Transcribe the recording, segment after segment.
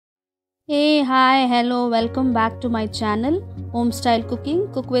Hey, hi, hello, welcome back to my channel, Home Style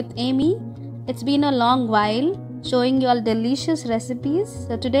Cooking, Cook with Amy. It's been a long while showing you all delicious recipes.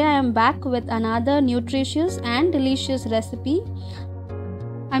 So today I am back with another nutritious and delicious recipe.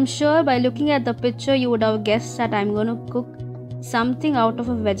 I'm sure by looking at the picture you would have guessed that I'm going to cook something out of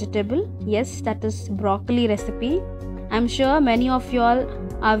a vegetable. Yes, that is broccoli recipe. I'm sure many of you all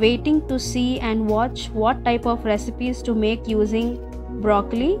are waiting to see and watch what type of recipes to make using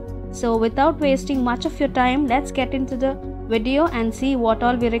broccoli. So without wasting much of your time, let's get into the video and see what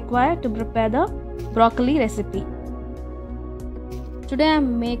all we require to prepare the broccoli recipe. Today I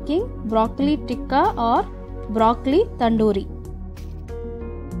am making broccoli tikka or broccoli tandoori.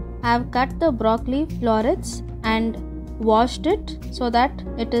 I have cut the broccoli florets and washed it so that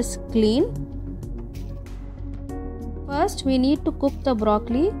it is clean. First we need to cook the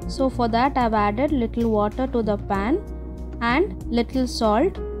broccoli, so for that I have added little water to the pan and little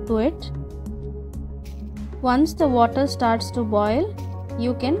salt to it. Once the water starts to boil,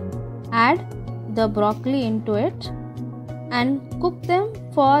 you can add the broccoli into it and cook them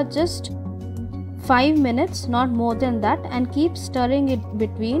for just 5 minutes, not more than that, and keep stirring it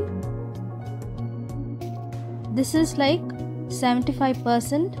between. This is like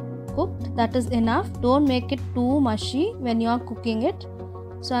 75% cooked, that is enough. Don't make it too mushy when you are cooking it.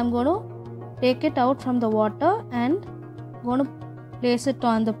 So I'm going to take it out from the water and going to place it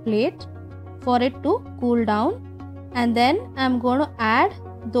on the plate for it to cool down, and then I'm going to add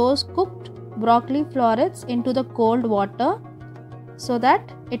those cooked broccoli florets into the cold water so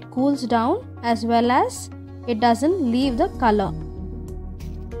that it cools down as well as it doesn't leave the color.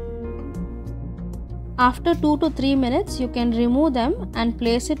 After 2 to 3 minutes you can remove them and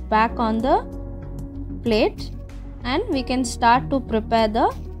place it back on the plate, and we can start to prepare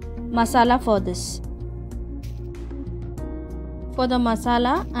the masala for this. For the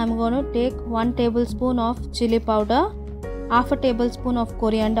masala, I am going to take 1 tablespoon of chili powder, half a tablespoon of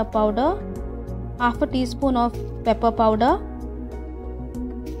coriander powder, half a teaspoon of pepper powder,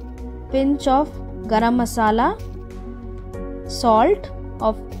 pinch of garam masala, salt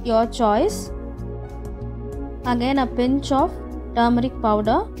of your choice, again a pinch of turmeric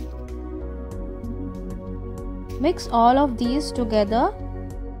powder. Mix all of these together,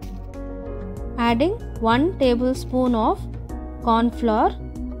 adding 1 tablespoon of corn flour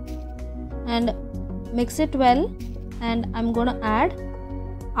and mix it well, and I'm going to add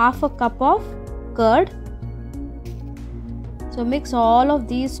half a cup of curd. So mix all of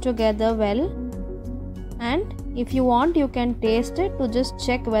these together well, and if you want you can taste it to just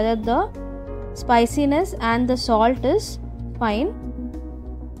check whether the spiciness and the salt is fine.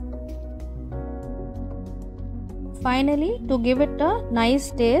 Finally, to give it a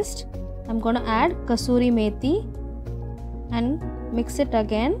nice taste, I'm going to add kasuri methi and mix it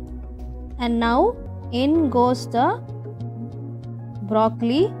again, and now in goes the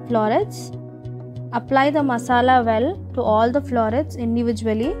broccoli florets. Apply the masala well to all the florets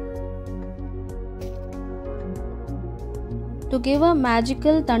individually. To give a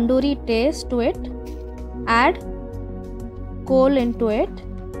magical tandoori taste to it, add coal into it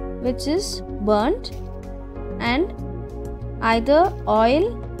which is burnt, and either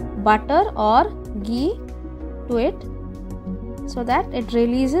oil, butter or ghee to it so that it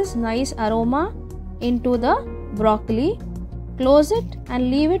releases nice aroma into the broccoli. Close it and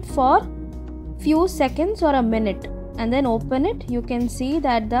leave it for few seconds or a minute, and then open it. You can see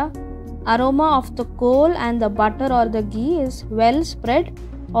that the aroma of the coal and the butter or the ghee is well spread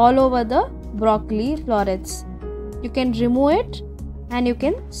all over the broccoli florets. You can remove it and you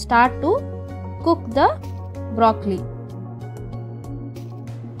can start to cook the broccoli.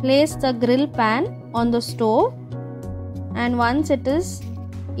 Place the grill pan on the stove, and once it is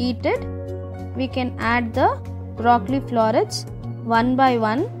heated, we can add the broccoli florets one by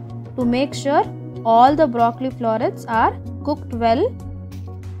one to make sure all the broccoli florets are cooked well.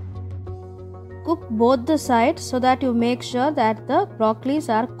 Cook both the sides so that you make sure that the broccolis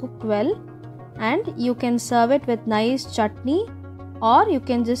are cooked well, and you can serve it with nice chutney or you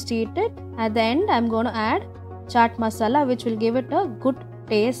can just eat it. At the end, I'm going to add chaat masala which will give it a good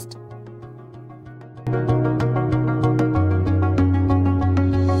taste.